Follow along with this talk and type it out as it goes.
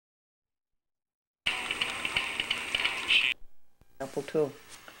Apple too.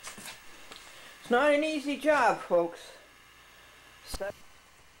 It's not an easy job, folks.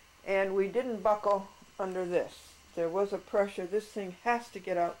 And we didn't buckle under this. There was a pressure. This thing has to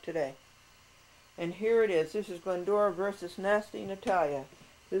get out today. And here it is. This is Glendora versus Nasty Natalia.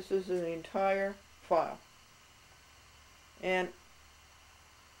 This is the entire file. And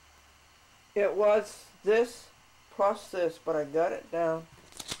it was this plus this, but I got it down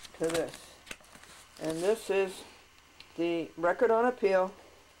to this. And this is the record on appeal,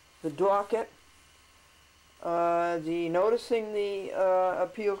 the docket, the noticing the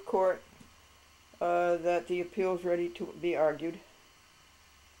appeals court that the appeal is ready to be argued,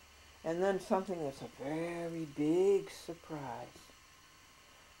 and then something that's a very big surprise.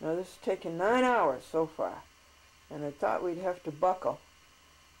 Now this has taken 9 hours so far, and I thought we'd have to buckle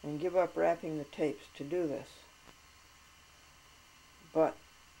and give up wrapping the tapes to do this, but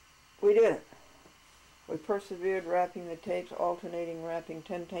we didn't. We persevered wrapping the tapes, alternating wrapping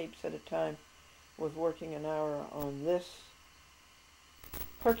 10 tapes at a time. Was working an hour on this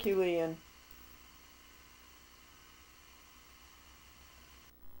Herculean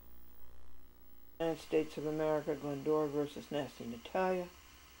United States of America, Glendora versus Nasty Natalia,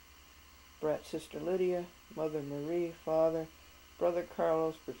 Brat's sister Lydia, mother Marie, father, brother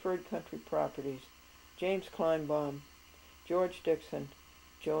Carlos, preferred country properties, James Kleinbaum, George Dixon,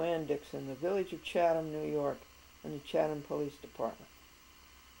 Joanne Dixon, the village of Chatham, New York, and the Chatham Police Department.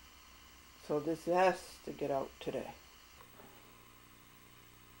 So this has to get out today.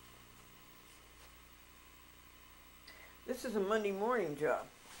 This is a Monday morning job.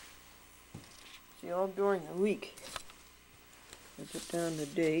 See, all during the week, I put down the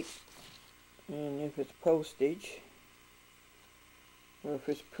date, and if it's postage, or if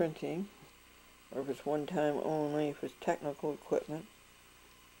it's printing, or if it's one time only, if it's technical equipment,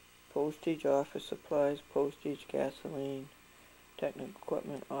 postage, office supplies, postage, gasoline, technical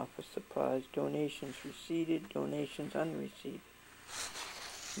equipment, office supplies, donations receipted, donations unreceived.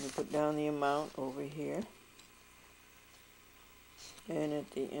 And you put down the amount over here. And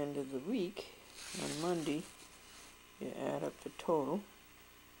at the end of the week, on Monday, you add up the total.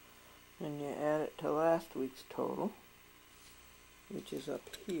 And you add it to last week's total, which is up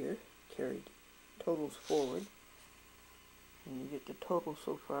here, carried totals forward. And you get the total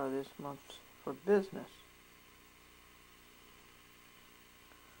so far this month for business.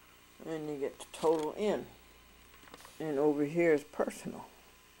 And you get the total in. And over here is personal.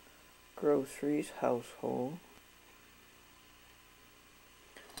 Groceries, household.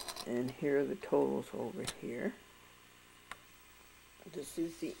 And here are the totals over here. This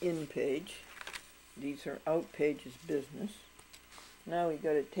is the in page. These are out pages, business. Now we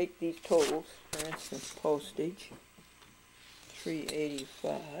got to take these totals, for instance, postage,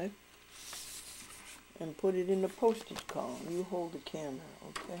 $3.85, and put it in the postage column. You hold the camera,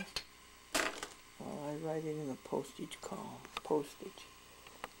 okay? While I write it in the postage column. Postage,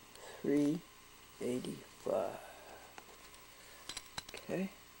 $3.85. Okay,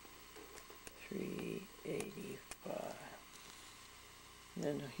 $3.85. And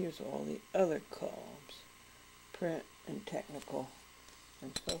then here's all the other columns, print and technical,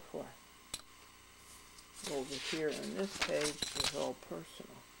 and so forth. Over here on this page is all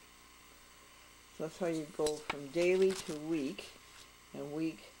personal. So that's how you go from daily to week, and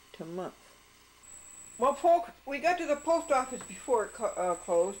week to month. Well, folks, we got to the post office before it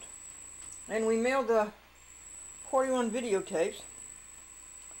closed, and we mailed the 41 videotapes.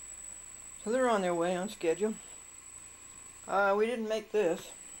 So they're on their way, on schedule. We didn't make this,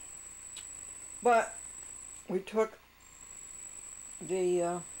 but we took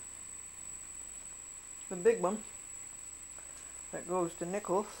the big one that goes to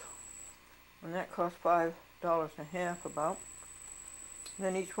Nichols, and that costs $5.50 about. And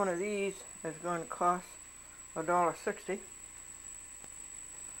then each one of these is going to cost $1.60.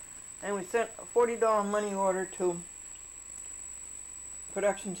 And we sent a $40 money order to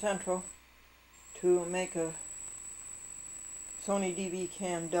Production Central to make a Sony DV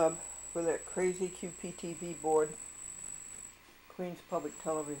cam dub for that crazy QPTV board, Queens Public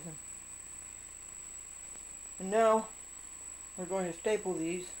Television. And now we're going to staple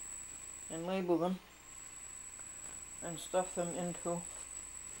these and label them and stuff them into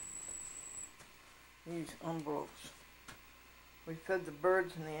these envelopes. We fed the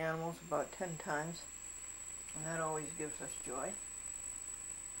birds and the animals about 10 times, and that always gives us joy.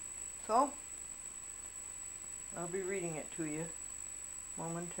 So, I'll be reading it to you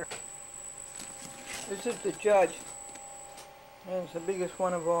momentarily. This is the judge, and it's the biggest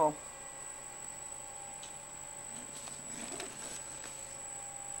one of all.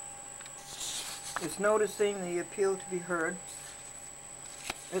 It's noticing the appeal to be heard.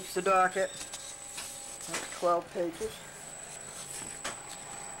 It's the docket. That's 12 pages.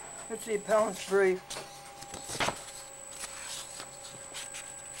 It's the appellant's brief.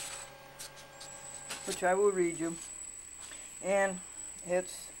 Which I will read you. And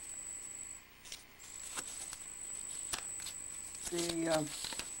it's the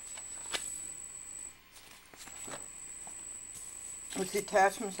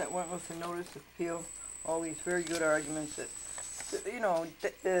attachments that went with the notice of appeal. All these very good arguments that, you know,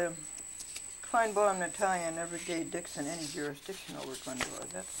 Kleinbaum, Natalia never gave Dixon any jurisdiction over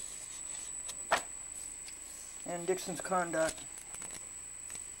Glendora. And Dixon's conduct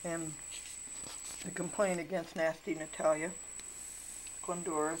and the complaint against Nasty Natalia,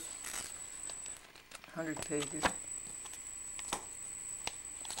 Glendora's, 100 pages.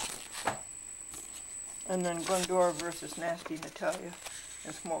 And then Glendora versus Nasty Natalia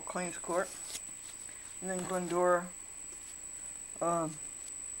in small claims court. And then Glendora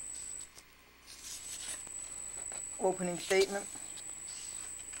opening statement.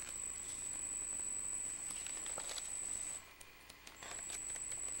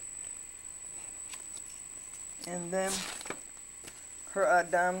 And then her ad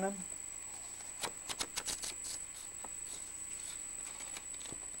hominem.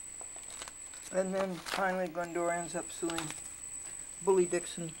 And then finally Glendora ends up suing Bully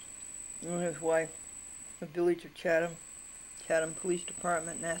Dixon and his wife, the village of Chatham, Chatham Police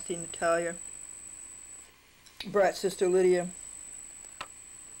Department, Nasty Natalia, Brat's sister Lydia,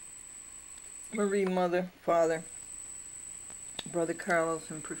 Marie mother, father, brother Carlos,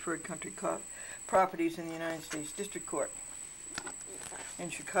 and Preferred Country Properties in the United States District Court in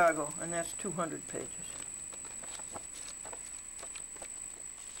Chicago, and that's 200 pages.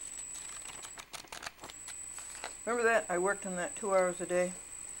 Remember that? I worked on that 2 hours a day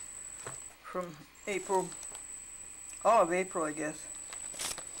from April, all of April, I guess,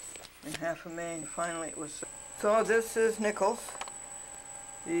 and half of May, and finally it was. So this is Nichols,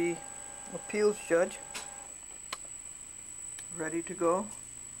 the appeals judge, ready to go.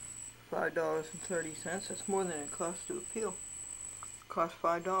 $5.30. That's more than it costs to appeal. It costs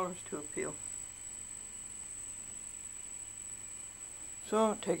 $5 to appeal.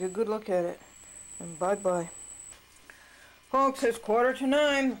 So take a good look at it, and bye-bye. Folks, it's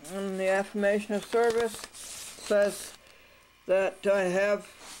 9:15, and the affirmation of service says that I have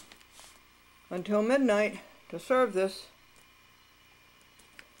until midnight to serve this.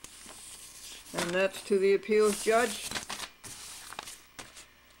 And that's to the appeals judge.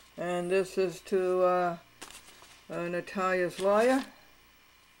 And this is to Natalia's lawyer.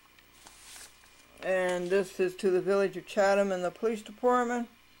 And this is to the village of Chatham and the police department.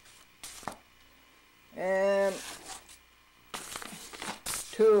 And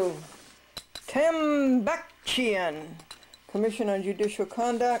to Tim Bakshian, Commission on Judicial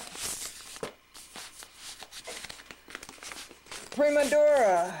Conduct.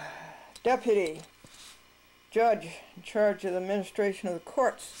 Primadora, Deputy Judge in charge of the administration of the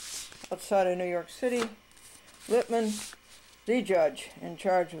courts outside of New York City. Lippman, the judge in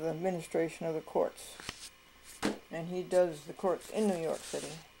charge of the administration of the courts. And he does the courts in New York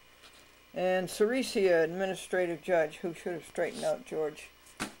City. And Ceresia, administrative judge, who should have straightened out George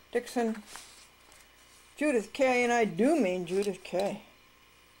Dixon. Judith Kay, and I do mean Judith Kay,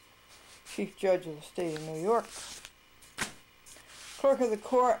 Chief Judge of the State of New York. Clerk of the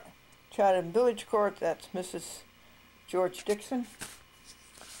Court, Chatham Village Court, that's Mrs. George Dixon.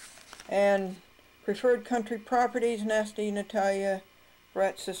 And Preferred Country Properties, Nasty Natalia,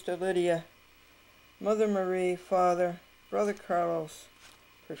 Brat's sister Lydia, Mother Marie, Father, Brother Carlos,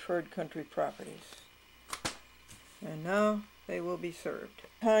 Preferred Country Properties. And now they will be served.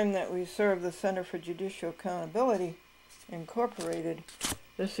 Time that we serve the Center for Judicial Accountability Incorporated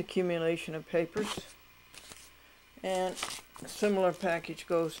this accumulation of papers, and a similar package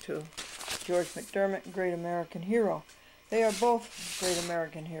goes to George McDermott, Great American Hero. They are both great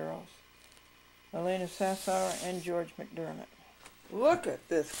American heroes, Elena Sassauer and George McDermott. Look at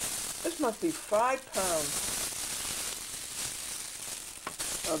this. This must be 5 pounds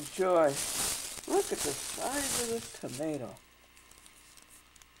of joy. Look at the size of this tomato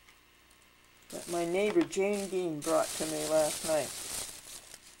that my neighbor Jane Dean brought to me last night.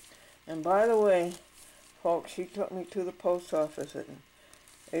 And by the way, folks, she took me to the post office at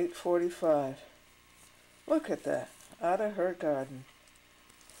 8:45. Look at that, out of her garden.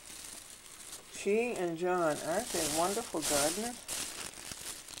 She and John, aren't they wonderful gardeners?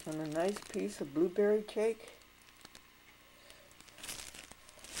 And a nice piece of blueberry cake.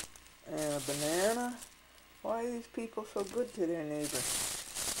 And a banana. Why are these people so good to their neighbor?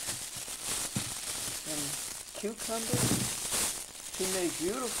 And cucumbers. He made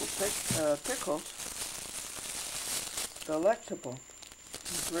beautiful pickles. Delectable.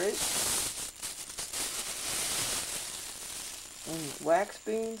 Great. And wax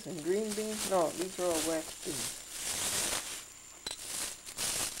beans and green beans. No, these are all wax beans.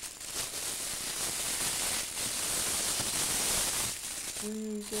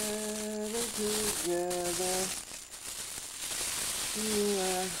 We gather together to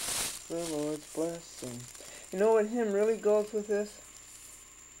ask the Lord's blessing. You know what hymn really goes with this?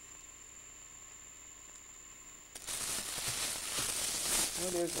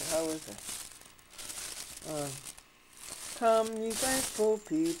 What is it? How is it? Come, ye thankful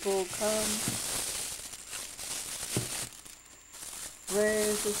people, come.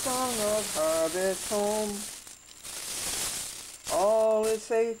 Raise the song of harvest home. All is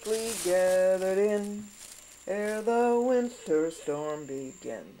safely gathered in, ere the winter storm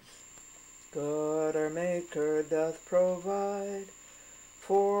begins. God our Maker doth provide,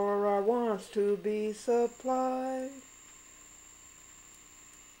 for our wants to be supplied.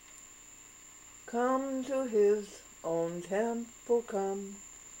 Come to his own temple, come,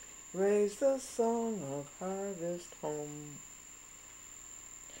 raise the song of harvest home.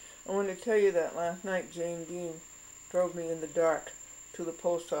 I want to tell you that last night Jane Dean drove me in the dark to the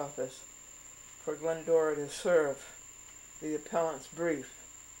post office for Glendora to serve the appellant's brief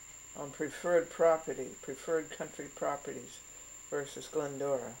on preferred country properties versus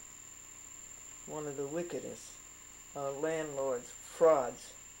Glendora. One of the wickedest landlords,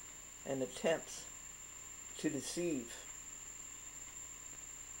 frauds, and attempts to deceive.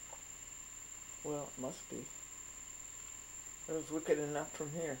 Well, it must be. It was wicked enough from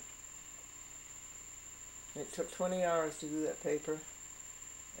here. It took 20 hours to do that paper,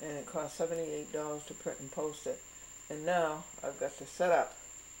 and it cost $78 to print and post it. And now I've got to set up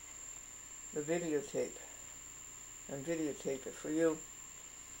the videotape and videotape it for you.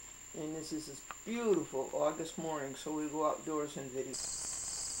 And this is this beautiful August morning, so we go outdoors and video.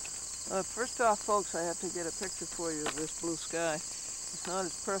 First off, folks, I have to get a picture for you of this blue sky. It's not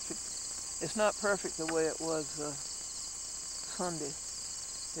as perfect. It's not perfect the way it was Sunday.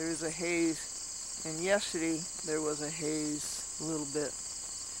 There is a haze. And yesterday, there was a haze a little bit.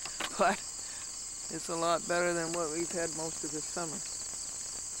 But it's a lot better than what we've had most of the summer.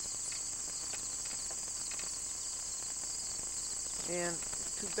 And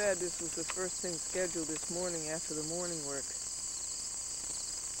it's too bad this was the first thing scheduled this morning after the morning work,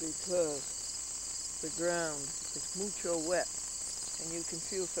 because the ground is mucho wet. And you can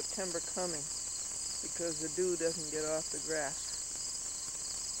feel September coming because the dew doesn't get off the grass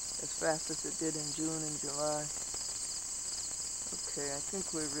as fast as it did in June and July. Okay, I think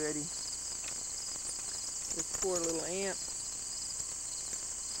we're ready. This poor little ant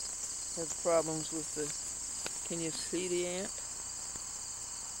has problems with the... Can you see the ant?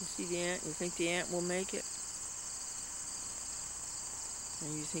 You see the ant? You think the ant will make it?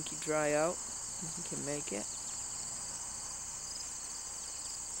 And you think he'd dry out? You think he'll make it?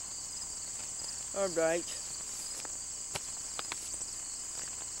 All right.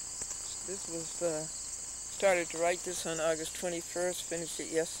 This was, started to write this on August 21st, finished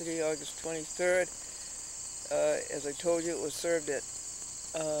it yesterday, August 23rd. As I told you, it was served at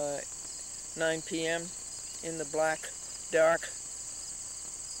 9 p.m. in the black dark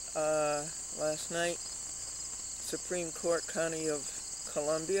last night. Supreme Court, County of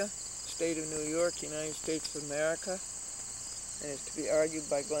Columbia, State of New York, United States of America. And it's to be argued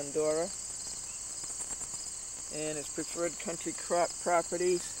by Glendora. And its preferred country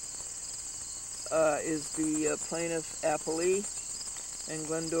properties is the plaintiff appellee, and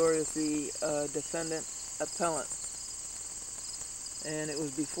Glendora is the defendant appellant. And it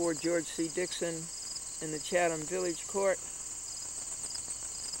was before George C. Dixon in the Chatham Village Court,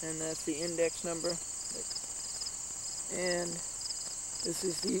 and that's the index number. And this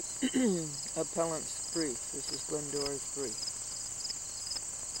is the appellant's brief. This is Glendora's brief.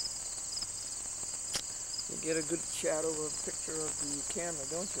 You get a good shot over a picture of the camera,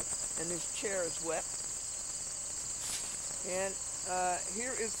 don't you? And this chair is wet. And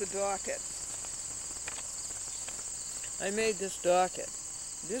here is the docket. I made this docket.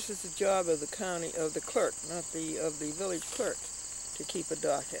 This is the job of the clerk, not of the village clerk, to keep a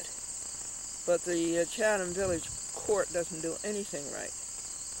docket. But the Chatham Village Court doesn't do anything right.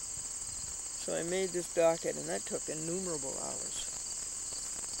 So I made this docket, and that took innumerable hours.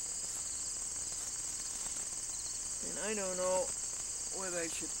 And I don't know whether I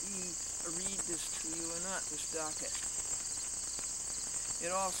should read this to you or not, this docket. It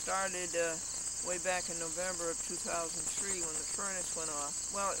all started way back in November of 2003 when the furnace went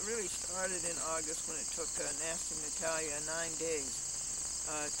off. Well, it really started in August when it took Nasty Natalia 9 days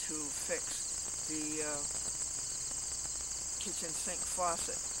to fix the kitchen sink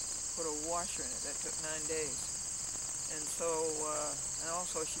faucet. Put a washer in it. That took 9 days. And so, and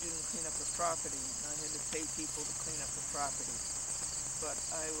also she didn't clean up the property. I had to pay people to clean up the property. But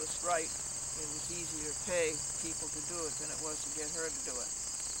I was right. It was easier to pay people to do it than it was to get her to do it.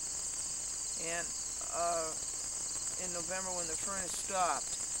 And in November when the furnace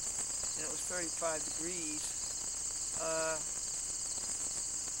stopped, and it was 35 degrees,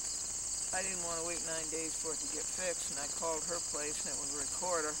 I didn't want to wait 9 days for it to get fixed, and I called her place, and it was a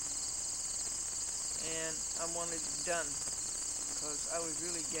recorder, and I wanted it done, because I was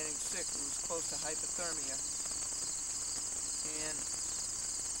really getting sick. It was close to hypothermia, and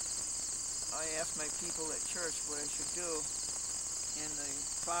I asked my people at church what I should do, and the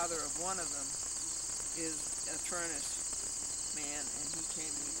father of one of them is a furnace man, and he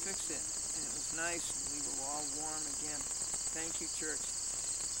came and he fixed it, and it was nice, and we were all warm again. Thank you, church.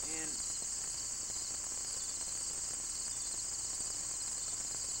 And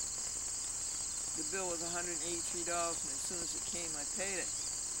the bill was $183, and as soon as it came, I paid it.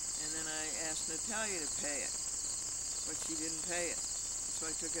 And then I asked Natalia to pay it, but she didn't pay it. So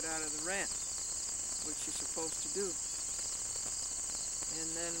I took it out of the rent, which you're supposed to do. And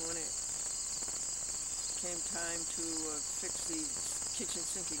then when it came time to fix the kitchen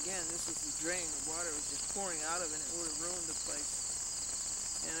sink again, this is the drain. The water was just pouring out of it, and it would have ruined the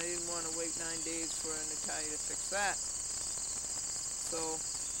place. And I didn't want to wait 9 days for Natalia to fix that. So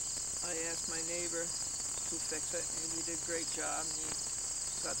I asked my neighbor to fix it, and he did a great job. And he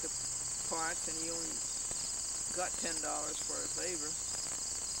got the parts, and he only got $10 for his labor.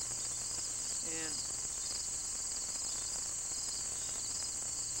 And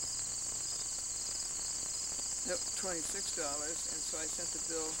 $26, and so I sent the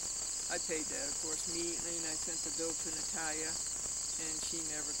bill. I paid that, of course, immediately, and I sent the bill to Natalia, and she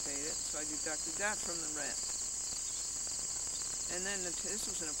never paid it, so I deducted that from the rent. And then this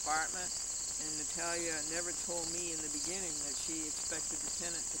was an apartment, and Natalia never told me in the beginning that she expected the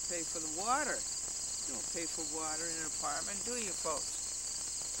tenant to pay for the water. You don't pay for water in an apartment, do you, folks?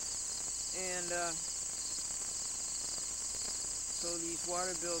 And so these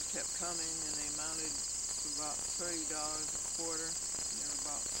water bills kept coming, and they amounted to about $30 a quarter, and there were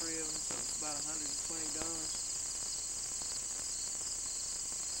about 3 of them, so it's about $120.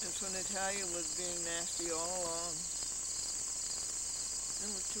 And so Natalia was being nasty all along.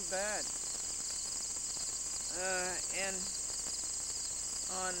 It was too bad. And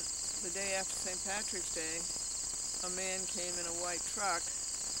on the day after St. Patrick's Day, a man came in a white truck,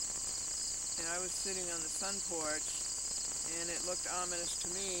 and I was sitting on the sun porch, and it looked ominous to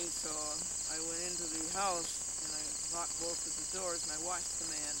me, so I went into the house, and I locked both of the doors, and I watched the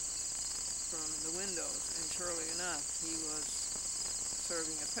man from the windows, and surely enough, he was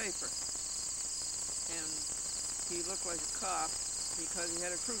serving a paper. And he looked like a cop because he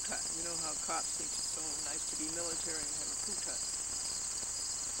had a crew cut. You know how cops think it's so nice to be military and have a crew cut.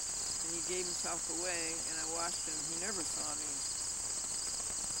 And he gave himself away, and I watched him. He never saw me.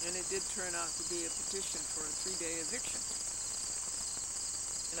 And it did turn out to be a petition for a 3-day eviction.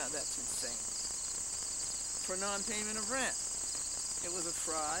 Now that's insane. For non-payment of rent. It was a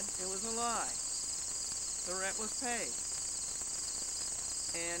fraud. It was a lie. The rent was paid.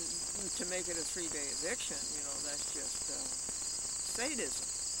 And to make it a 3-day eviction, you know, that's just sadism.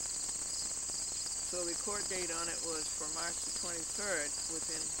 So the court date on it was for March the 23rd,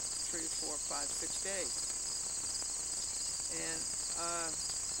 within 3, 4, 5, 6 days. And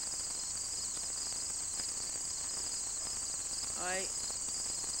I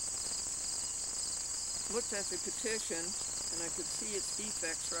looked at the petition, and I could see its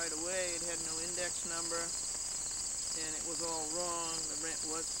defects right away. It had no index number, and it was all wrong. The rent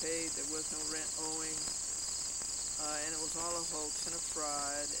was paid. There was no rent owing. And it was all a hoax and a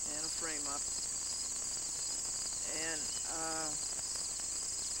fraud and a frame-up. And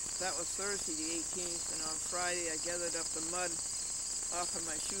that was Thursday the 18th, and on Friday I gathered up the mud off of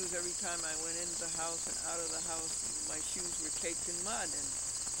my shoes. Every time I went into the house and out of the house, my shoes were caked in mud, and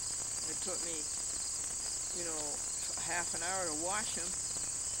it took me, you know, half an hour to wash them,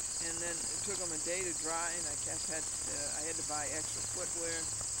 and then it took them a day to dry, and I had to buy extra footwear.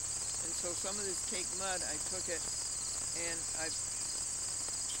 And so some of this caked mud, I took it and I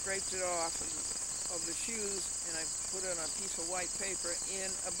scraped it off of the shoes, and I put it on a piece of white paper in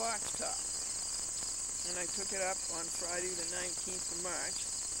a box top. And I took it up on Friday the 19th of March,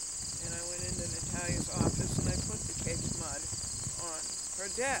 and I went into Natalia's office, and I put the caked mud on her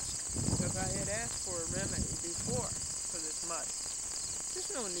desk, because I had asked for a remedy before for this mud.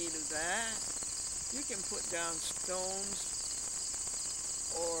 There's no need of that. You can put down stones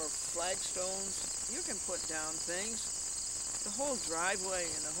or flagstones. You can put down things. The whole driveway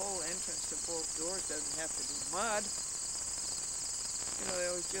and the whole entrance to both doors doesn't have to be mud. You know,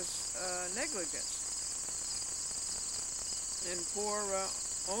 it was just negligence and poor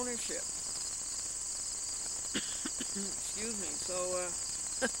ownership. Excuse me. So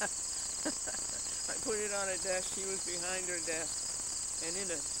I put it on a desk. She was behind her desk, and in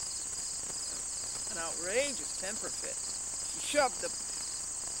an outrageous temper fit, she shoved the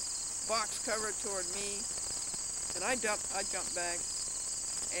box cover toward me, and I jumped back,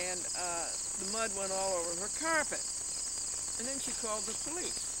 and the mud went all over her carpet. And then she called the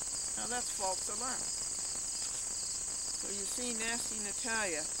police. Now that's false alarm. So you see, Nasty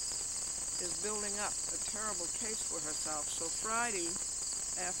Natalia is building up a terrible case for herself. So Friday,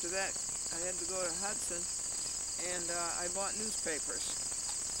 after that, I had to go to Hudson, and I bought newspapers.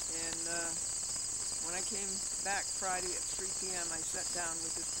 And when I came back Friday at 3 p.m., I sat down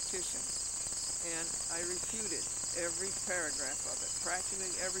with this petition, and I refuted every paragraph of it.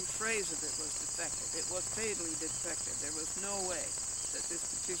 Practically every phrase of it was defective. It was fatally defective. There was no way that this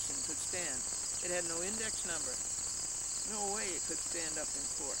petition could stand. It had no index number. No way it could stand up in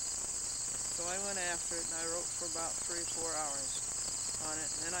court. So I went after it, and I wrote for about 3 or 4 hours on it.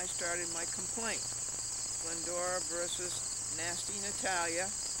 And then I started my complaint. Glendora versus Nasty Natalia,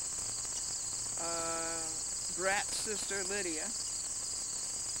 Brat Sister Lydia,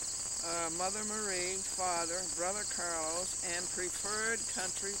 Mother Marie, Father, Brother Carlos, and Preferred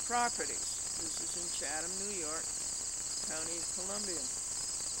Country Properties. This is in Chatham, New York, County of Columbia.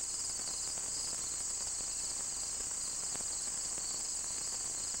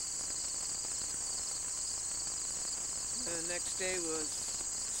 The next day was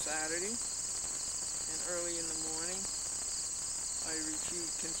Saturday, and early in the morning, I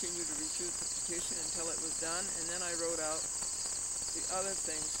continued to refute the petition until it was done, and then I wrote out the other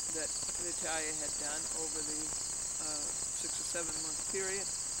things that Natalia had done over the 6 or 7 month period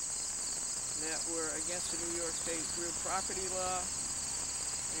that were against the New York State real property law,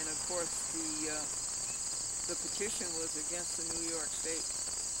 and of course the petition was against the New York State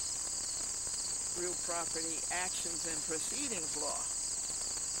real property actions and proceedings law.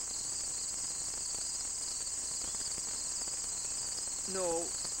 No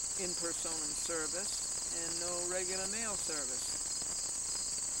in personam service and no regular mail service.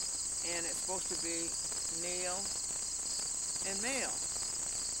 And it's supposed to be nail and mail.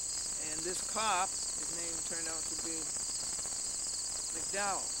 And this cop, his name turned out to be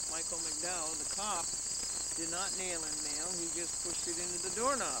McDowell, Michael McDowell, the cop, did not nail and mail, he just pushed it into the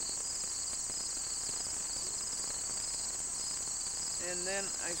doorknob. And then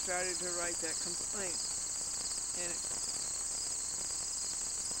I started to write that complaint. And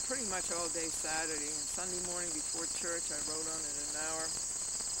pretty much all day Saturday, and Sunday morning before church I wrote on it an hour.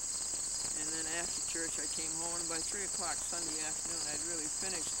 And then after church, I came home, and by 3 o'clock Sunday afternoon, I'd really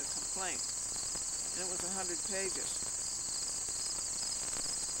finished the complaint. And it was 100 pages.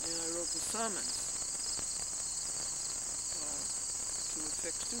 And I wrote the summons to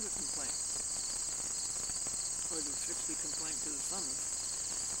affix to the complaint, or to affix the complaint to the summons.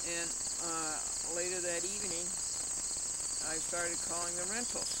 And later that evening, I started calling the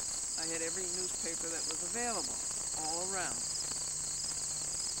rentals. I had every newspaper that was available, all around.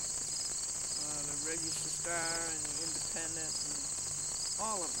 The Register Star and the Independent and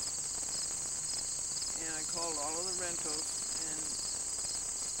all of them. And I called all of the rentals, and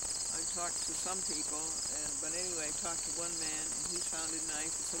I talked to some people, but anyway, I talked to one man, and he sounded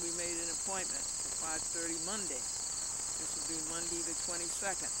nice, and so we made an appointment for 5:30 Monday. This would be Monday the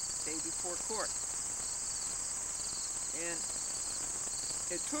 22nd, day before court. And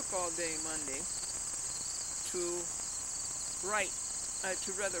it took all day Monday to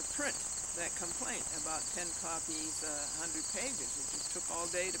print that complaint, about 10 copies, 100 pages. It just took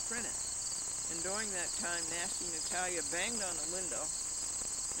all day to print it. And during that time, Nasty Natalia banged on a window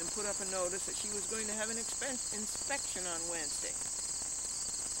and put up a notice that she was going to have an inspection on Wednesday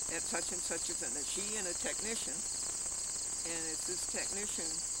at such and such a thing. That she and a technician, and this technician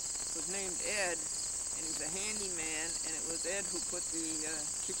was named Ed, and he's a handyman, and it was Ed who put the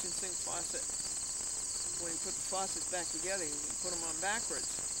kitchen sink faucet, when he put the faucets back together, he put them on backwards.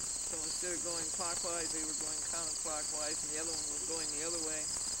 So instead of going clockwise, they were going counterclockwise, and the other one was going the other way.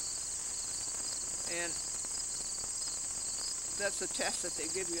 And that's a test that they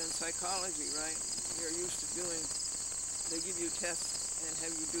give you in psychology, right? You're used to doing, they give you tests and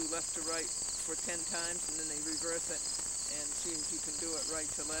have you do left to right for 10 times, and then they reverse it and see if you can do it right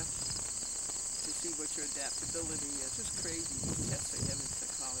to left to see what your adaptability is. It's crazy, these tests they have in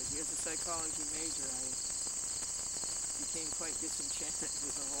psychology. As a psychology major, you became quite disenchanted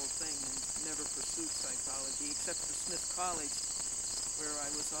with the whole thing and never pursued psychology, except for Smith College, where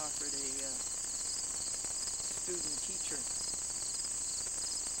I was offered a student teacher in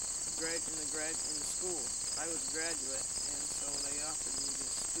the school. I was a graduate, and so they offered me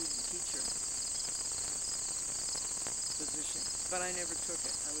this student teacher position, but I never took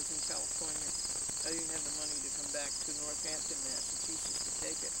it. I was in California. I didn't have the money to come back to Northampton, Massachusetts to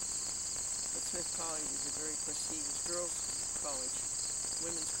take it. But Smith College is a very prestigious girls' college,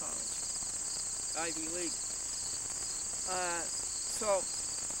 women's college, Ivy League. So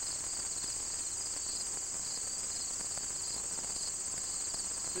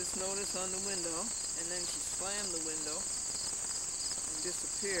this notice on the window, and then she slammed the window and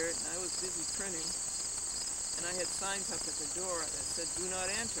disappeared, and I was busy printing, and I had signs up at the door that said, "Do not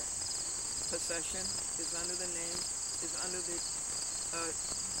enter. Possession is under the name, is under the,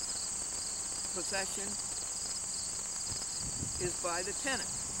 possession is by the tenant."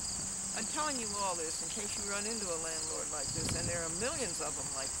 I'm telling you all this in case you run into a landlord like this, and there are millions of them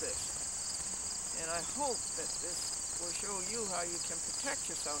like this. And I hope that this will show you how you can protect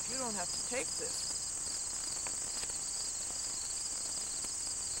yourself. You don't have to take this.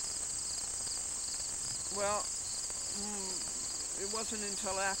 Well, it wasn't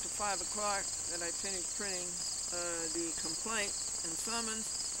until after 5 o'clock that I finished printing the complaint and summons,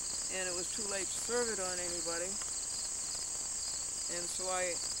 and it was too late to serve it on anybody. And so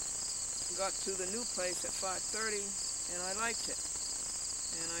I got to the new place at 5:30, and I liked it.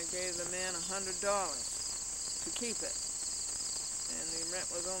 And I gave the man $100 to keep it. And the rent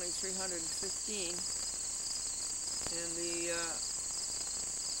was only $315. And the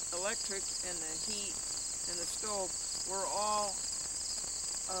electric and the heat and the stove were all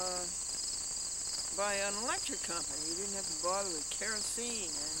by an electric company. You didn't have to bother with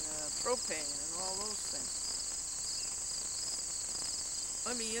kerosene and propane and all those things.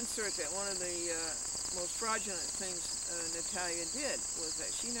 Let me insert that one of the most fraudulent things Natalia did was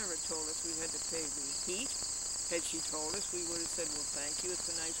that she never told us we had to pay the heat. Had she told us, we would have said, "Well, thank you, it's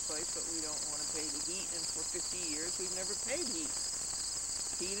a nice place, but we don't want to pay the heat." And for 50 years, we've never paid heat.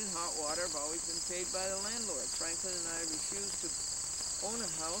 Heat and hot water have always been paid by the landlord. Franklin and I refused to own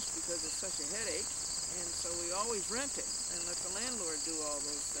a house because it's such a headache, and so we always rented and let the landlord do all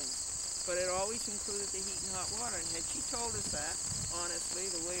those things. But it always included the heat and hot water. And had she told us that, honestly,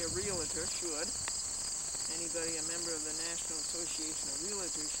 the way a realtor should, anybody a member of the National Association of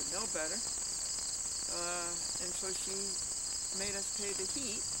Realtors should know better, and so she made us pay the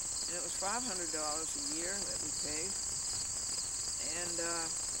heat, and it was $500 a year that we paid. And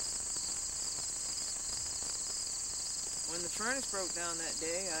when the furnace broke down that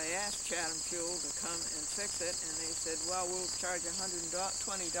day, I asked Chatham Fuel to come and fix it, and they said, "Well, we'll charge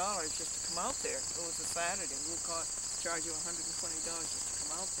 $120 just to come out there." It was a Saturday. "We'll charge you $120 just to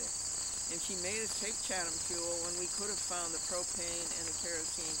come out there." And she made us take Chatham Fuel when we could have found the propane and the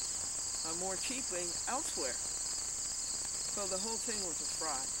kerosene more cheaply elsewhere. So the whole thing was a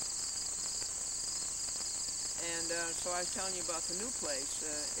fraud. And so I was telling you about the new place.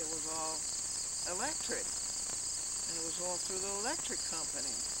 It was all electric. And it was all through the electric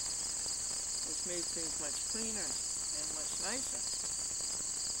company, which made things much cleaner and much nicer.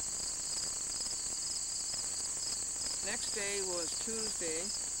 Next day was Tuesday,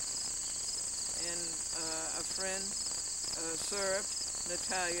 and a friend served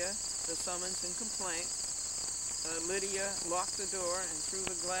Natalia the summons and complaint. Lydia locked the door, and through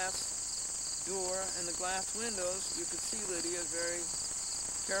the glass door and the glass windows, you could see Lydia very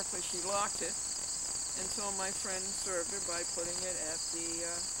carefully. She locked it. And so my friend served her by putting it at the,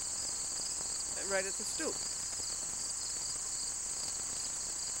 right at the stoop.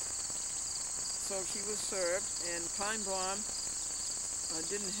 So she was served, and Kleinbaum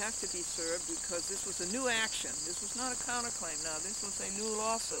didn't have to be served because this was a new action. This was not a counterclaim now. This was a new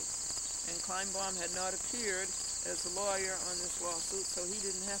lawsuit. And Kleinbaum had not appeared as a lawyer on this lawsuit, so he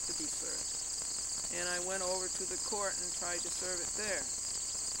didn't have to be served. And I went over to the court and tried to serve it there.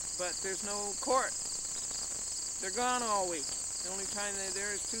 But there's no court. They're gone all week. The only time they're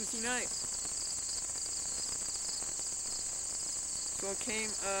there is Tuesday night. So it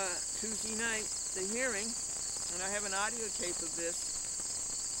came Tuesday night, the hearing, and I have an audio tape of this.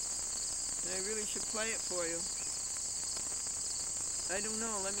 And I really should play it for you. I don't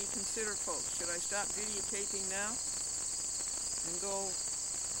know. Let me consider, folks. Should I stop videotaping now and go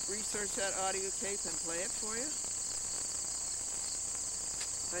research that audio tape and play it for you?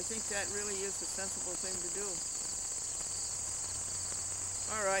 I think that really is the sensible thing to do.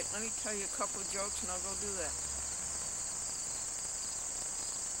 All right, let me tell you a couple of jokes and I'll go do that.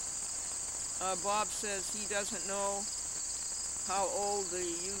 Bob says he doesn't know how old the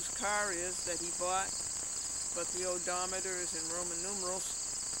used car is that he bought, but the odometer is in Roman numerals.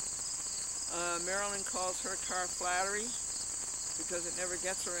 Marilyn calls her car Flattery because it never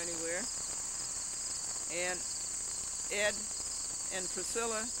gets her anywhere. And Ed and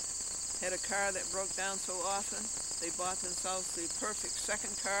Priscilla had a car that broke down so often, they bought themselves the perfect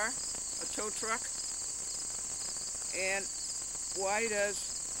second car, a tow truck. And why does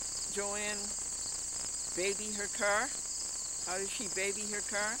Joanne baby her car? How does she baby her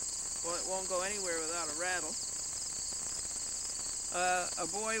car? Well, it won't go anywhere without a rattle. A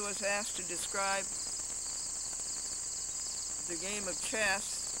boy was asked to describe the game of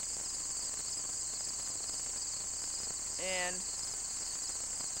chess, and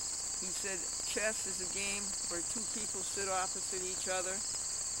he said chess is a game where two people sit opposite each other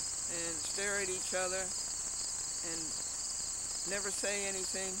and stare at each other and never say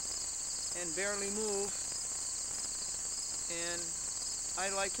anything and barely move. And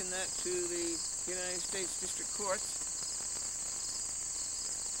I liken that to the United States District Courts.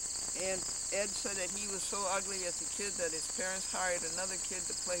 And Ed said that he was so ugly as a kid that his parents hired another kid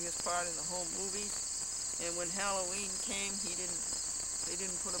to play his part in the home movies. And when Halloween came, they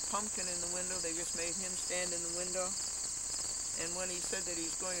didn't put a pumpkin in the window, they just made him stand in the window. And when he said that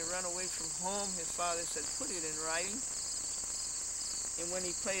he's going to run away from home, his father said, put it in writing. And when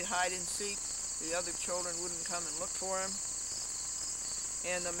he played hide and seek, the other children wouldn't come and look for him.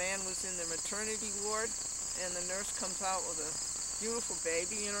 And the man was in the maternity ward, and the nurse comes out with a beautiful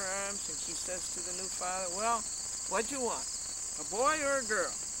baby in her arms, and she says to the new father, well, what'd you want, a boy or a girl?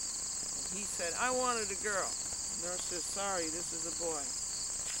 And he said, I wanted a girl. The nurse says, sorry, this is a boy.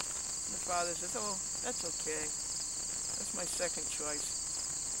 And the father says, oh, that's okay. That's my second choice.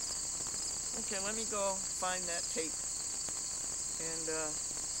 Okay, let me go find that tape and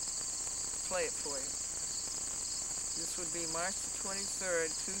play it for you. This would be March the 23rd,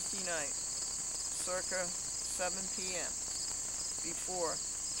 Tuesday night, circa 7 p.m. before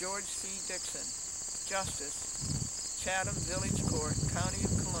George C. Dixon, Justice, Chatham Village Court, County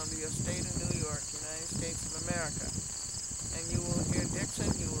of Columbia, State of New York, United States of America. And you will hear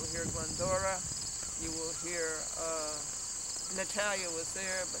Dixon, you will hear Glendora, you will hear Natalia was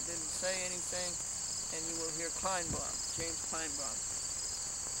there but didn't say anything, and you will hear Kleinbaum, James Kleinbaum.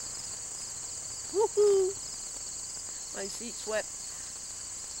 Woohoo! My seat's wet.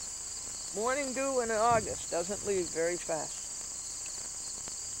 Morning dew in August doesn't leave very fast.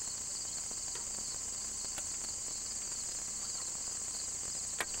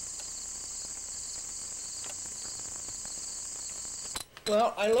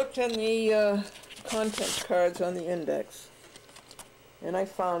 Well, I looked in the contents cards on the index, and I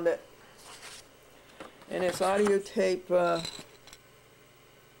found it. And it's audio tape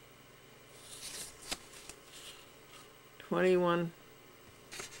 2141.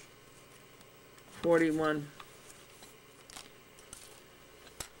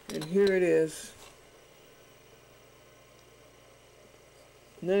 And here it is.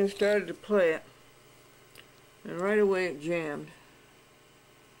 And then I started to play it, and right away it jammed.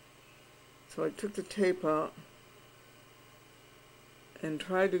 So I took the tape out and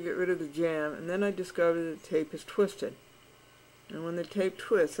tried to get rid of the jam, and then I discovered that the tape is twisted. And when the tape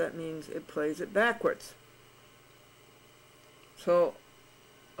twists, that means it plays it backwards. So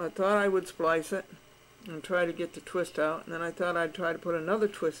I thought I would splice it and try to get the twist out, and then I thought I'd try to put another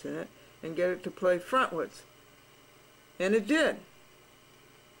twist in it and get it to play frontwards. And it did.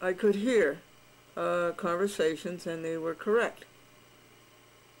 I could hear conversations, and they were correct.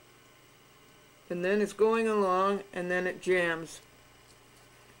 And then it's going along, and then it jams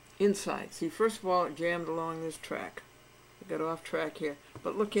inside. See, first of all, it jammed along this track. I got off track here.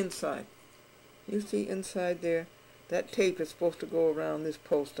 But look inside. You see inside there? That tape is supposed to go around this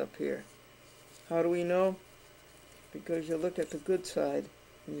post up here. How do we know? Because you look at the good side,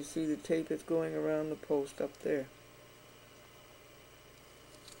 and you see the tape is going around the post up there.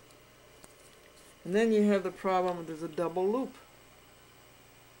 And then you have the problem, there's a double loop.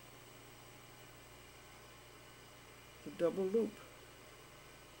 The double loop.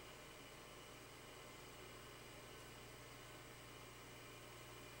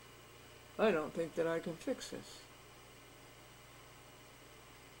 I don't think that I can fix this.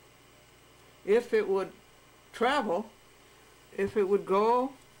 If it would travel, if it would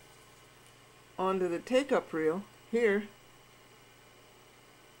go onto the take-up reel here,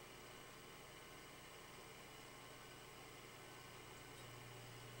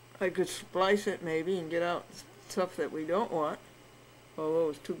 I could splice it maybe and get out stuff that we don't want, although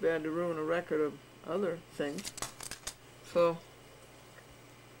it's too bad to ruin a record of other things. So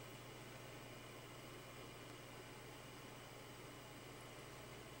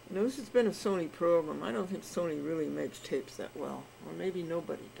Now, this has been a Sony program. I don't think Sony really makes tapes that well, or maybe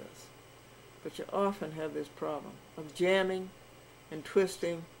nobody does. But you often have this problem of jamming and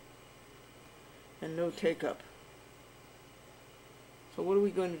twisting and no take-up. So what are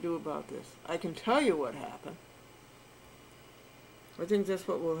we going to do about this? I can tell you what happened. I think that's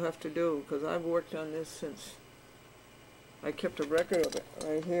what we'll have to do, because I've worked on this since I kept a record of it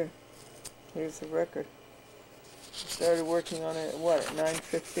right here. Here's the record. I started working on it at what, at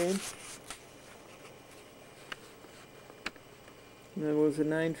 9:15? And there was a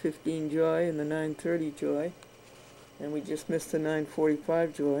 9:15 Joy and the 9:30 Joy, and we just missed the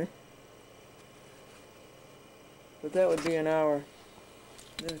 9:45 Joy. But that would be an hour.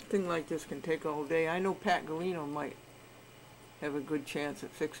 And a thing like this can take all day. I know Pat Galino might have a good chance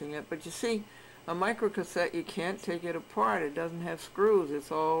at fixing it, but you see, a microcassette, you can't take it apart. It doesn't have screws.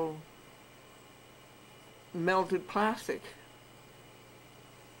 It's all melted plastic.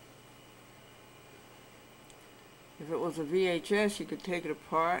 If it was a VHS, you could take it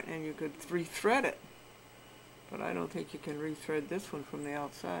apart and you could rethread it. But I don't think you can rethread this one from the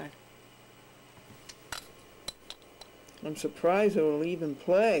outside. I'm surprised it will even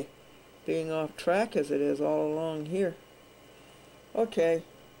play, being off track as it is all along here. Okay,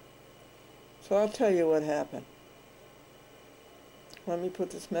 so I'll tell you what happened. Let me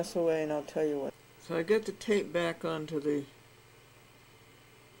put this mess away and I'll tell you what. So I get the tape back onto the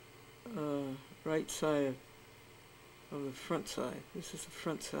right side of the front side. This is the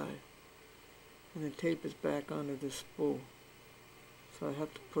front side. And the tape is back onto the spool. So I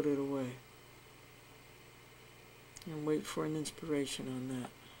have to put it away. And wait for an inspiration on that.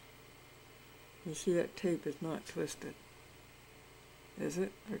 You see that tape is not twisted. Is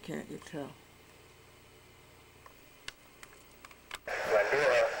it? Or can't you tell?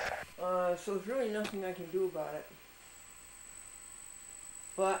 Glendora. So there's really nothing I can do about it.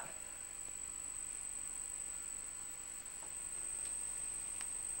 But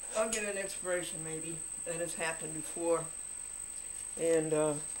I'll get an inspiration maybe. That has happened before. And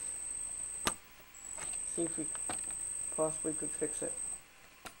see if we possibly could fix it.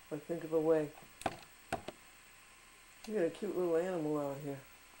 Or think of a way. You got a cute little animal out here.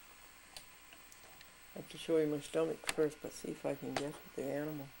 I have to show you my stomach first, but see if I can guess what the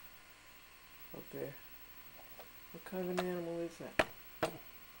animal out there. What kind of an animal is that?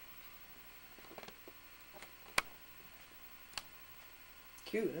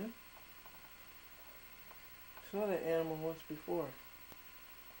 Cute, huh? Saw that animal once before.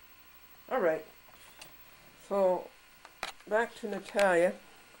 Alright. So, back to Natalia.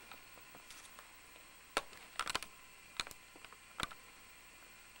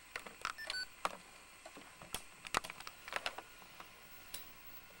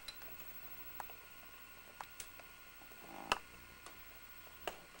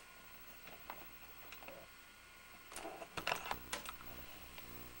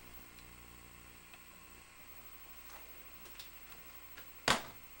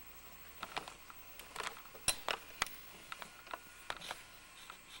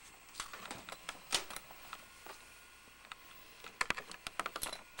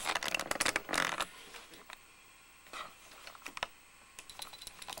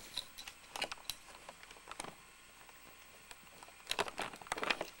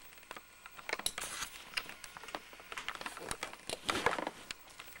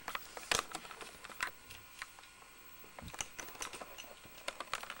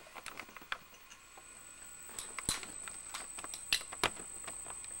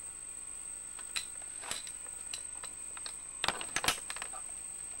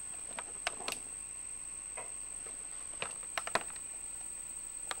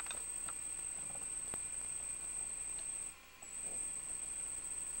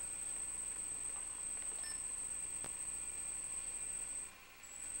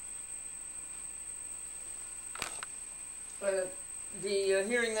 The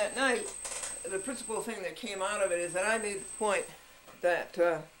hearing that night, the principal thing that came out of it is that I made the point that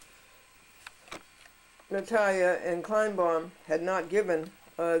Natalia and Kleinbaum had not given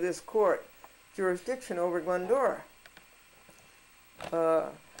this court jurisdiction over Glendora,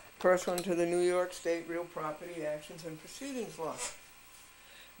 pursuant to the New York State Real Property Actions and Proceedings Law,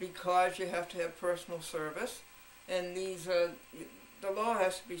 because you have to have personal service, and these the law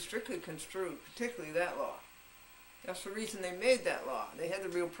has to be strictly construed, particularly that law. That's the reason they made that law. They had the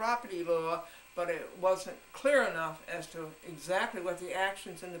real property law, but it wasn't clear enough as to exactly what the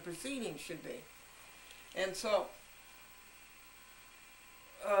actions and the proceedings should be. And so,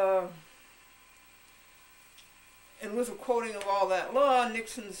 and with a quoting of all that law,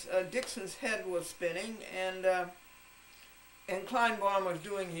 Dixon's head was spinning, And Kleinbaum was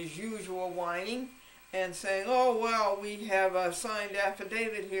doing his usual whining and saying, oh, well, we have a signed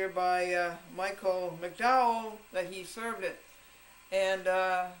affidavit here by Michael McDowell that he served it. And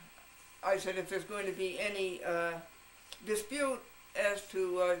I said, if there's going to be any dispute as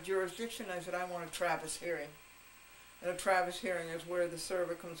to jurisdiction, I said, I want a Travis hearing. And a Travis hearing is where the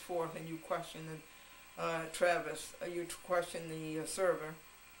server comes forth and you question the you question the server,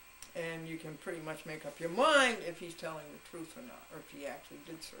 and you can pretty much make up your mind if he's telling the truth or not, or if he actually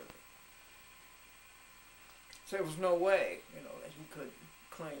did serve it. So there was no way, that he could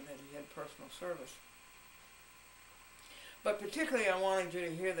claim that he had personal service. But particularly I wanted you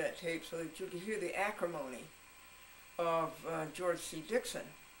to hear that tape so that you could hear the acrimony of George C. Dixon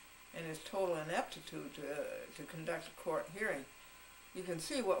and his total ineptitude to conduct a court hearing. You can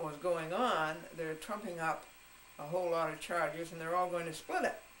see what was going on. They're trumping up a whole lot of charges, and they're all going to split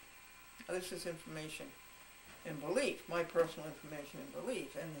it. Now, this is information and belief, my personal information and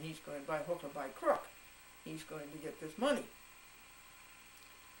belief, and he's going, by hook or by crook, he's going to get this money.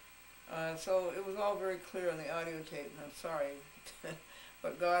 So it was all very clear on the audio tape, and I'm sorry,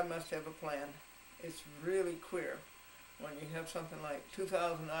 but God must have a plan. It's really clear when you have something like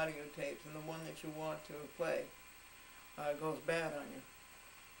 2,000 audio tapes and the one that you want to play goes bad on you.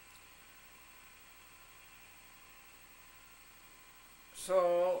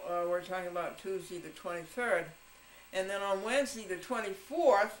 So we're talking about Tuesday the 23rd, and then on Wednesday the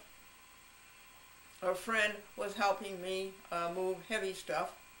 24th, a friend was helping me move heavy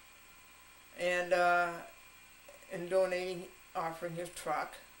stuff and donating, offering his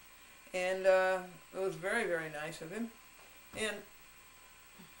truck, and it was very, very nice of him. And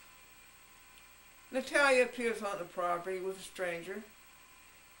Natalia appears on the property with a stranger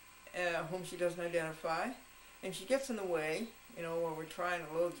whom she doesn't identify, and she gets in the way, while we're trying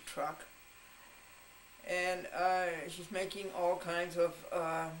to load the truck, and she's making all kinds of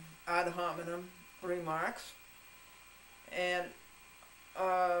ad hominem remarks, and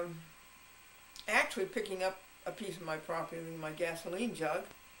actually picking up a piece of my property, my gasoline jug,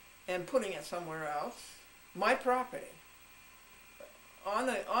 and putting it somewhere else. My property. On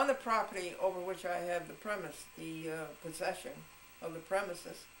the property over which I have the premise, the possession of the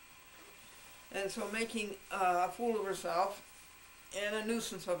premises. And so making a fool of herself and a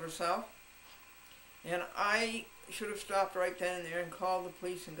nuisance of herself. And I should have stopped right then and there and called the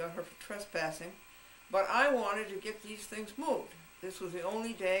police and got her for trespassing. But I wanted to get these things moved. This was the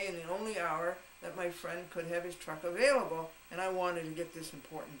only day and the only hour that my friend could have his truck available, and I wanted to get this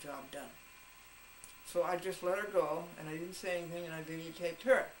important job done. So I just let her go, and I didn't say anything, and I videotaped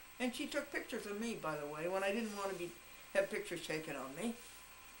her. And she took pictures of me, by the way, when I didn't want to have pictures taken on me.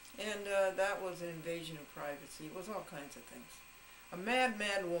 And that was an invasion of privacy. It was all kinds of things. A mad,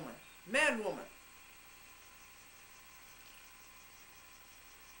 mad woman. Mad woman.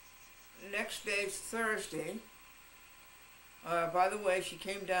 Next day's Thursday. By the way, she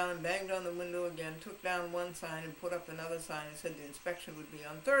came down and banged on the window again, took down one sign and put up another sign and said the inspection would be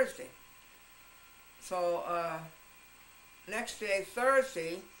on Thursday. So, next day,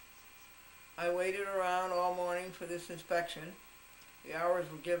 Thursday, I waited around all morning for this inspection. The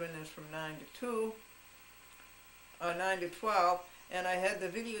hours were given as from 9 to 12, and I had the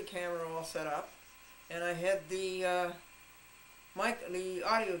video camera all set up, and I had the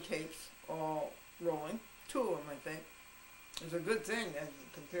audio tapes all rolling, 2 of them, I think. It was a good thing as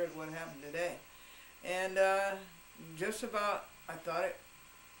compared to what happened today. And just about, I thought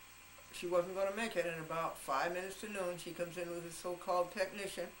she wasn't going to make it, and about 5 minutes to noon, she comes in with a so-called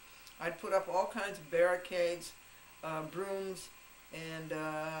technician. I'd put up all kinds of barricades, brooms, and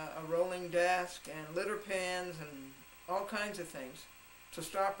a rolling desk, and litter pans, and all kinds of things to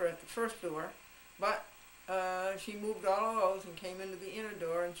stop her at the first door. But she moved all of those and came into the inner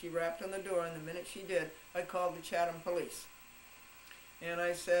door, and she rapped on the door, and the minute she did, I called the Chatham police. And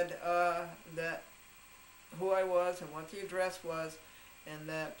I said that who I was and what the address was, and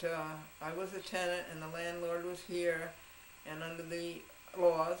that I was a tenant and the landlord was here, and under the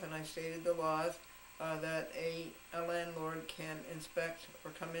laws, and I stated the laws, that a landlord can inspect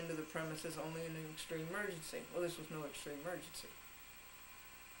or come into the premises only in an extreme emergency. Well, this was no extreme emergency.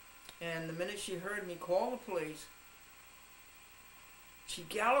 And the minute she heard me call the police, she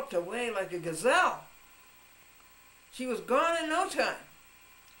galloped away like a gazelle. She was gone in no time.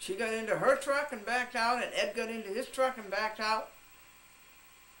 She got into her truck and backed out, and Ed got into his truck and backed out.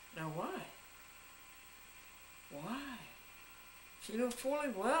 Now why? Why? She knew fully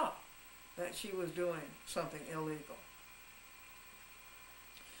well that she was doing something illegal.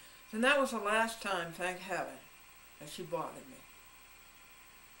 And that was the last time, thank heaven, that she bothered me.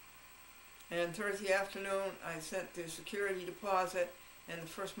 And Thursday afternoon, I sent the security deposit and the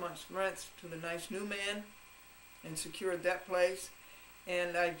first month's rents to the nice new man and secured that place.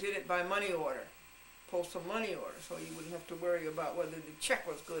 And I did it by money order, postal money order, so you wouldn't have to worry about whether the check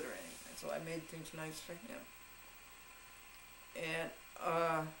was good or anything. So I made things nice for him. And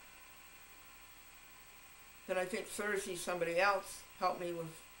then I think Thursday somebody else helped me with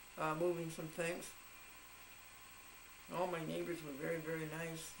moving some things. All my neighbors were very, very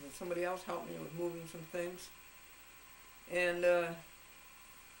nice. And somebody else helped me with moving some things. And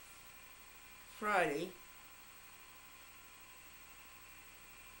Friday,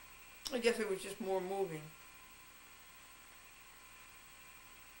 I guess it was just more moving.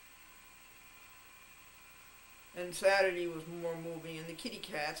 And Saturday was more moving. And the kitty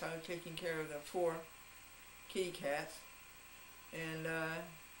cats, I was taking care of the 4 kitty cats. And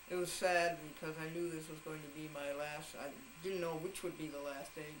it was sad because I knew this was going to be my last. I didn't know which would be the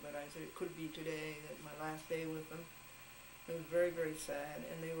last day, but I said it could be today, that my last day with them. It was very, very sad,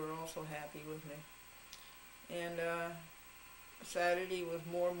 and they were also happy with me. And Saturday was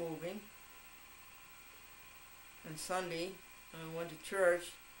more moving. And Sunday, I went to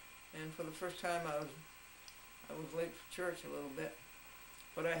church, and for the first time I was late for church a little bit.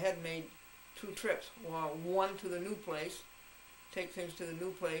 But I had made 2 trips. Well, one to the new place, take things to the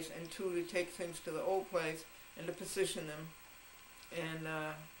new place, and 2 to take things to the old place and to position them. And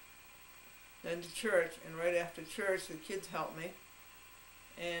then to church, and right after church the kids helped me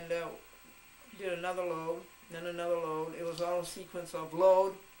and did another load, then another load. It was all a sequence of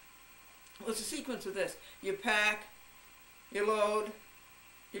load. It was a sequence of this. You pack, you load,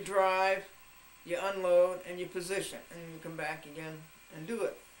 you drive, you unload, and you position, and you come back again and do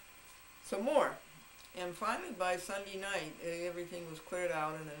it some more. And finally, by Sunday night, everything was cleared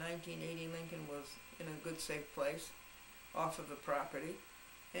out, and the 1980 Lincoln was in a good, safe place off of the property.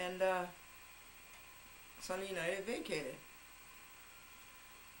 And Sunday night, I vacated.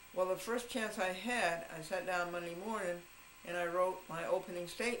 Well, the first chance I had, I sat down Monday morning, and I wrote my opening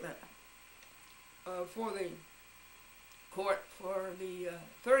statement for the court for the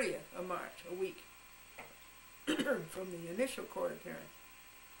 30th of March, a week from the initial court appearance.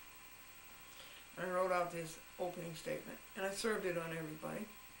 I wrote out this opening statement, and I served it on everybody.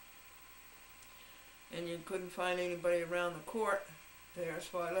 And you couldn't find anybody around the court there,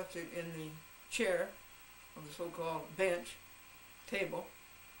 so I left it in the chair of the so-called bench table.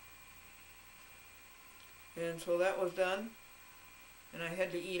 And so that was done, and I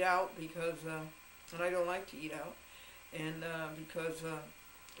had to eat out because, and I don't like to eat out, and because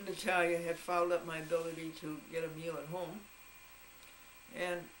Natalia had fouled up my ability to get a meal at home.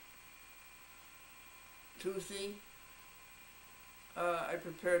 And Tuesday, I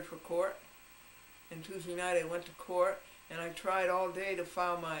prepared for court, and Tuesday night I went to court, and I tried all day to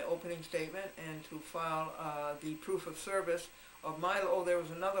file my opening statement and to file the proof of service of my, oh, there was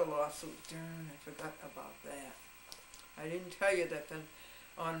another lawsuit. Darn, I forgot about that. I didn't tell you that then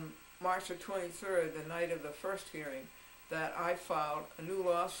on March the 23rd, the night of the first hearing, that I filed a new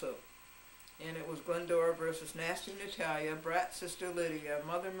lawsuit. And it was Glendora versus Nasty Natalia, Brat Sister Lydia,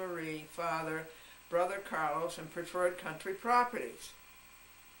 Mother Marie, Father, Brother Carlos, and Preferred Country Properties.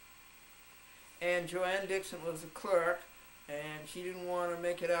 And Joanne Dixon was the clerk, and she didn't want to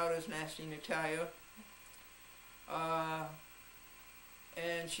make it out as Nasty Natalia.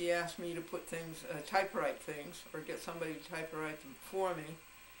 And she asked me to put things, typewrite things, or get somebody to typewrite them for me.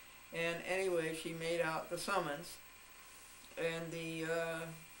 And anyway, she made out the summons, and the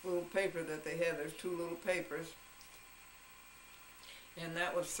little paper that they had, there's 2 little papers. And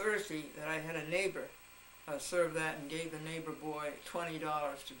that was Thursday that I had a neighbor serve that and gave the neighbor boy $20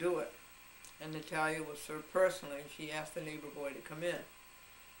 to do it. And Natalia was served personally. She asked the neighbor boy to come in.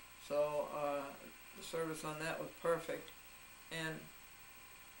 So the service on that was perfect. And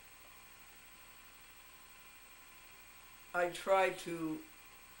I tried to,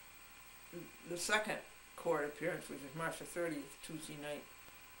 the second court appearance, which is March the 30th, Tuesday night,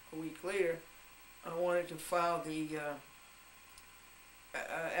 a week later, I wanted to file the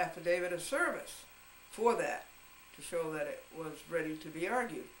affidavit of service for that, to show that it was ready to be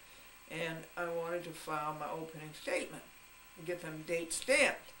argued. And I wanted to file my opening statement and get them date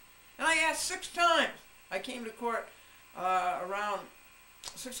stamped. And I asked 6 times. I came to court around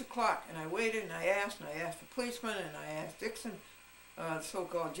 6 o'clock, and I waited, and I asked the policeman, and I asked Dixon,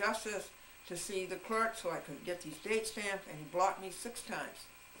 so-called justice, to see the clerk so I could get these dates stamped, and he blocked me 6 times.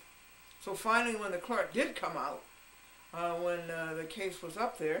 So finally, when the clerk did come out, when the case was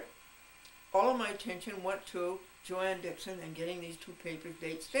up there, all of my attention went to Joanne Dixon and getting these 2 papers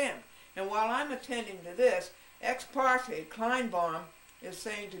date stamped. And while I'm attending to this, ex parte, Kleinbaum is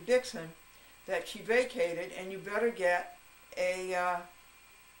saying to Dixon, that she vacated, and you better get a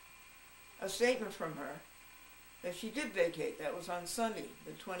statement from her that she did vacate. That was on Sunday,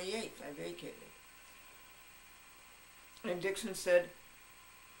 the 28th, I vacated. And Dixon said,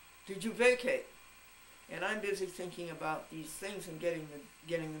 did you vacate? And I'm busy thinking about these things and getting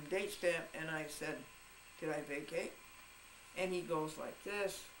them date stamped, and I said, did I vacate? And he goes like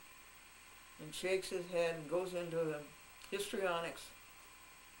this, and shakes his head and goes into the histrionics.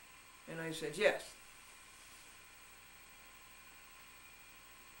 And I said, yes.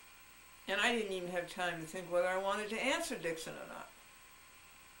 And I didn't even have time to think whether I wanted to answer Dixon or not.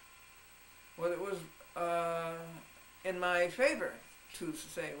 Whether it was in my favor to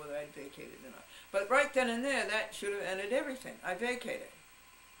say whether I'd vacated or not. But right then and there, that should have ended everything. I vacated.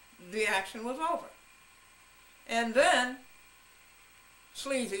 The action was over. And then,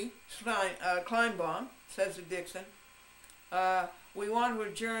 Sleazy, Kleinbaum, says to Dixon, we want to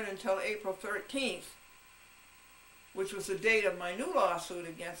adjourn until April 13th, which was the date of my new lawsuit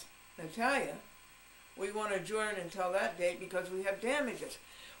against Natalia. We want to adjourn until that date because we have damages.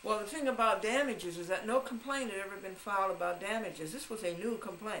 Well, the thing about damages is that no complaint had ever been filed about damages. This was a new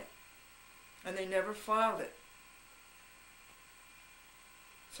complaint, and they never filed it.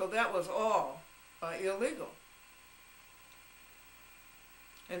 So that was all illegal.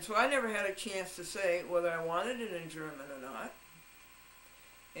 And so I never had a chance to say whether I wanted an adjournment or not.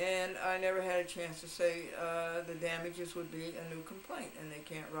 And I never had a chance to say the damages would be a new complaint, and they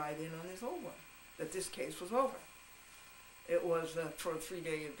can't ride in on this old one, that this case was over. It was for a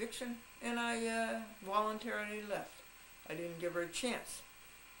 3-day eviction, and I voluntarily left. I didn't give her a chance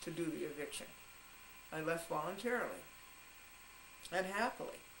to do the eviction. I left voluntarily and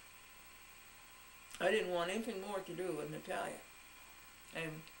happily. I didn't want anything more to do with Natalia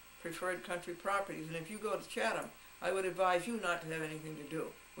and Preferred Country Properties. And if you go to Chatham, I would advise you not to have anything to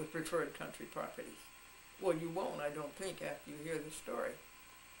do with Preferred Country Properties. Well, you won't, I don't think, after you hear this story.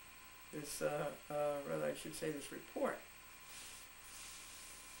 This, rather I should say this report.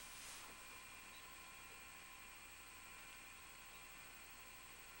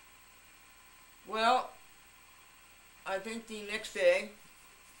 Well, I think the next day,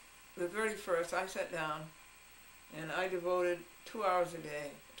 the 31st, I sat down and I devoted 2 hours a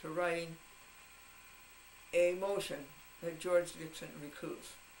day to writing a motion that George Dixon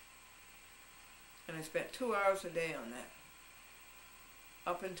recuse. And I spent 2 hours a day on that,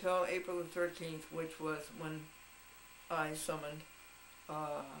 up until April the 13th, which was when I summoned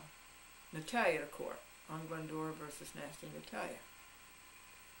Natalia to court on Glendora versus Nasty Natalia.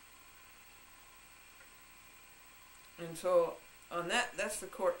 And so on that's the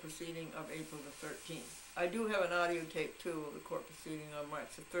court proceeding of April the 13th. I do have an audio tape too of the court proceeding on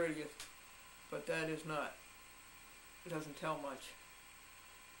March the 30th, but that is not, it doesn't tell much.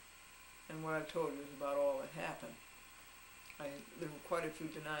 And what I've told you is about all that happened. There were quite a few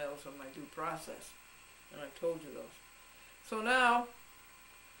denials of my due process, and I've told you those. So now,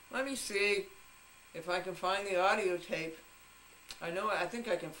 let me see if I can find the audio tape. I think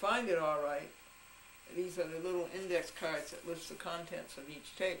I can find it all right. These are the little index cards that list the contents of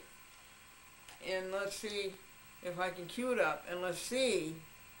each tape. And let's see if I can cue it up, and let's see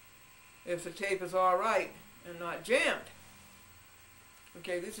if the tape is all right and not jammed.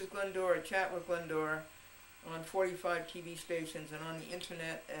 Okay, this is Glendora, Chat with Glendora, on 45 TV stations and on the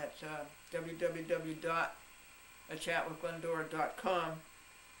internet at www.chatwithglendora.com.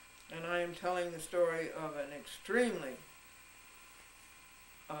 And I am telling the story of an extremely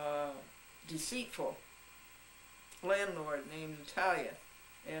deceitful landlord named Natalia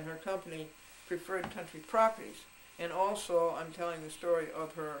and her company Preferred Country Properties. And also I'm telling the story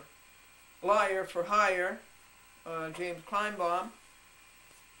of her liar for hire, James Kleinbaum.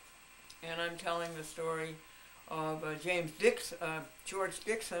 And I'm telling the story of George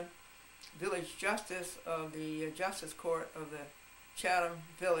Dixon, village justice of the Justice Court of the Chatham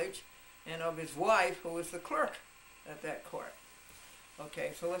Village, and of his wife, who was the clerk at that court.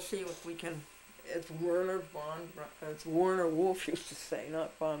 Okay, so let's see if we can. It's Werner Wolf used to say,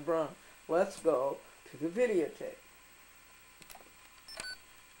 not von Braun. Let's go to the videotape.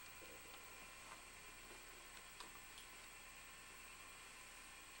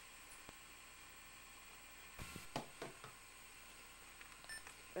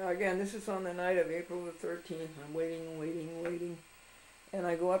 Again, this is on the night of April the 13th. I'm waiting. And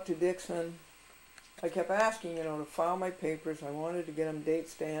I go up to Dixon. I kept asking, to file my papers. I wanted to get them date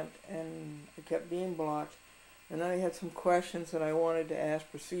stamped, and I kept being blocked. And then I had some questions that I wanted to ask,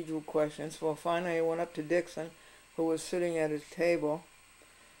 procedural questions. Well, finally I went up to Dixon, who was sitting at his table,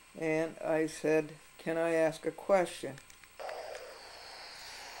 and I said, can I ask a question?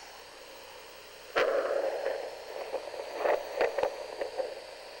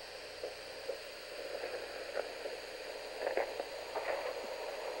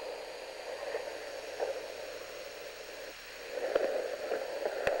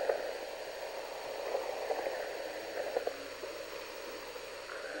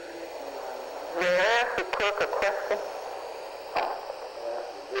 clerk a question?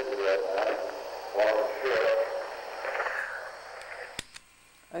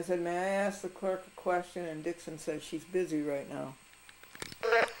 I said, may I ask the clerk a question? And Dixon said she's busy right now.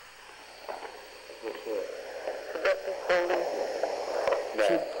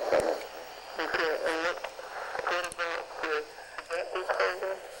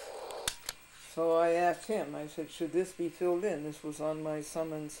 So I asked him, I said, should this be filled in? This was on my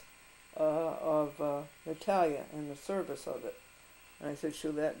summons of Natalia and the service of it. And I said,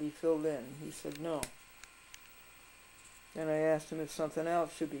 should that be filled in? He said, no. Then I asked him if something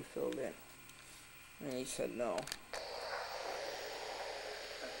else should be filled in. And he said, no.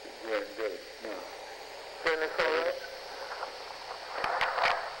 Very good. No.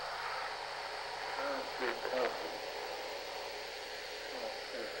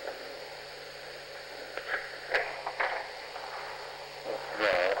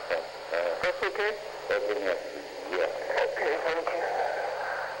 That's okay? Yeah. Okay, thank you.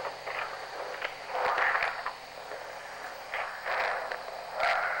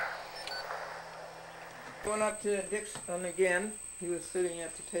 Going up to Dixon again. He was sitting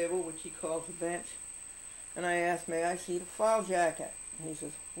at the table, which he calls a bench. And I asked, may I see the file jacket? And he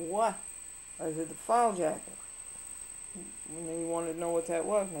says, what? I said, the file jacket. And he wanted to know what that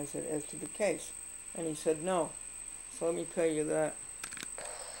was. And I said, as to the case. And he said, no. So let me tell you that.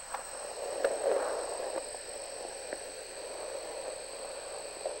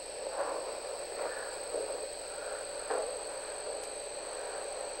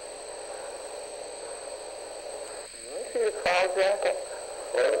 See the file jacket?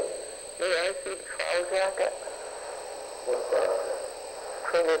 What? May I see the file jacket? What file jacket?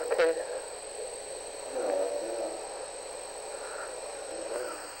 For this case. No.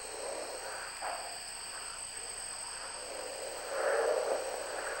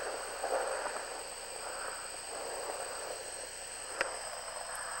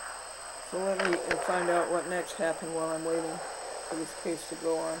 So let me find out what next happened while I'm waiting for this case to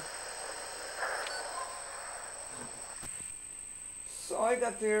go on. So I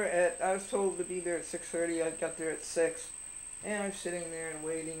got there I was told to be there at 6:30. I got there at 6. And I'm sitting there and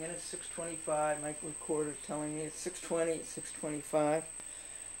waiting, and it's 6:25. My recorder's telling me it's 6:20, it's 6:25.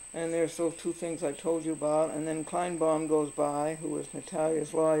 And there's those two things I told you about. And then Kleinbaum goes by, who was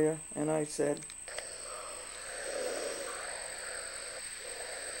Natalia's lawyer, and I said,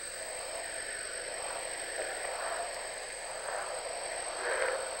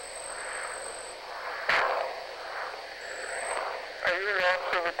 Are you an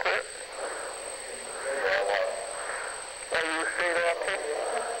officer of the court? Are you a state actor?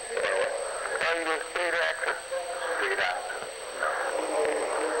 Are you a state actor? State actor.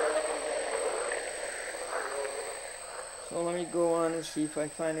 so let me go on and see if I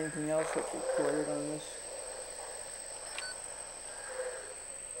find anything else that's recorded on this.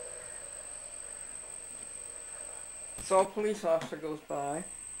 So a police officer goes by,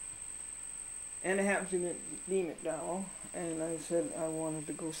 and it happens to be McDowell, and I said I wanted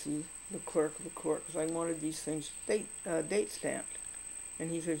to go see the clerk of the court because I wanted these things date stamped. And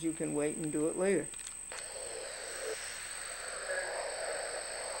he says, you can wait and do it later.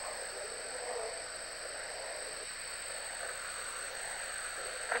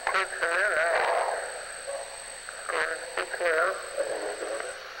 The clerk's in there now. Go ahead and speak to her.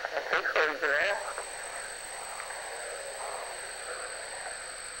 I think so, you can ask.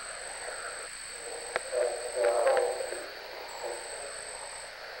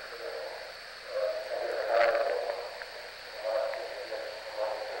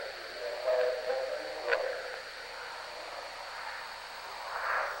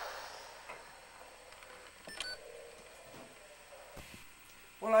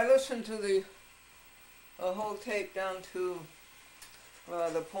 Well, I listened to the whole tape down to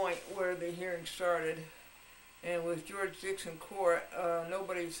the point where the hearing started, and with George Dixon Court,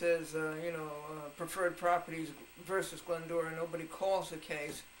 nobody says, preferred properties versus Glendora. Nobody calls the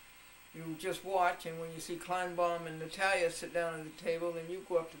case. You just watch, and when you see Kleinbaum and Natalia sit down at the table, then you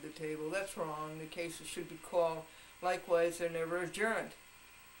go up to the table. That's wrong. The cases should be called. Likewise, they're never adjourned.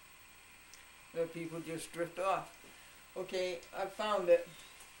 The people just drift off. Okay, I found it.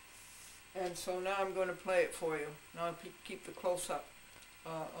 And so now I'm going to play it for you. Now I'll keep the close-up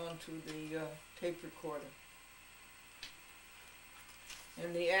onto the tape recorder.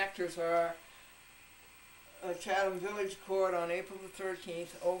 And the actors are Chatham Village Court on April the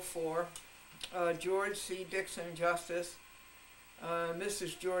 13th, 04. George C. Dixon, Justice.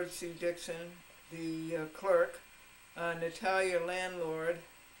 Mrs. George C. Dixon, the clerk. Natalia, landlord.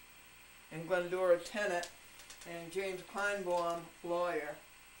 And Glendora, tenant. And James Kleinbaum, lawyer.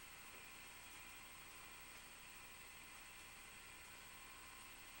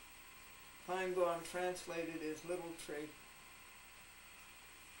 Pine Barn translated is little tree.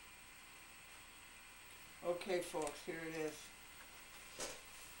 Okay, folks, here it is.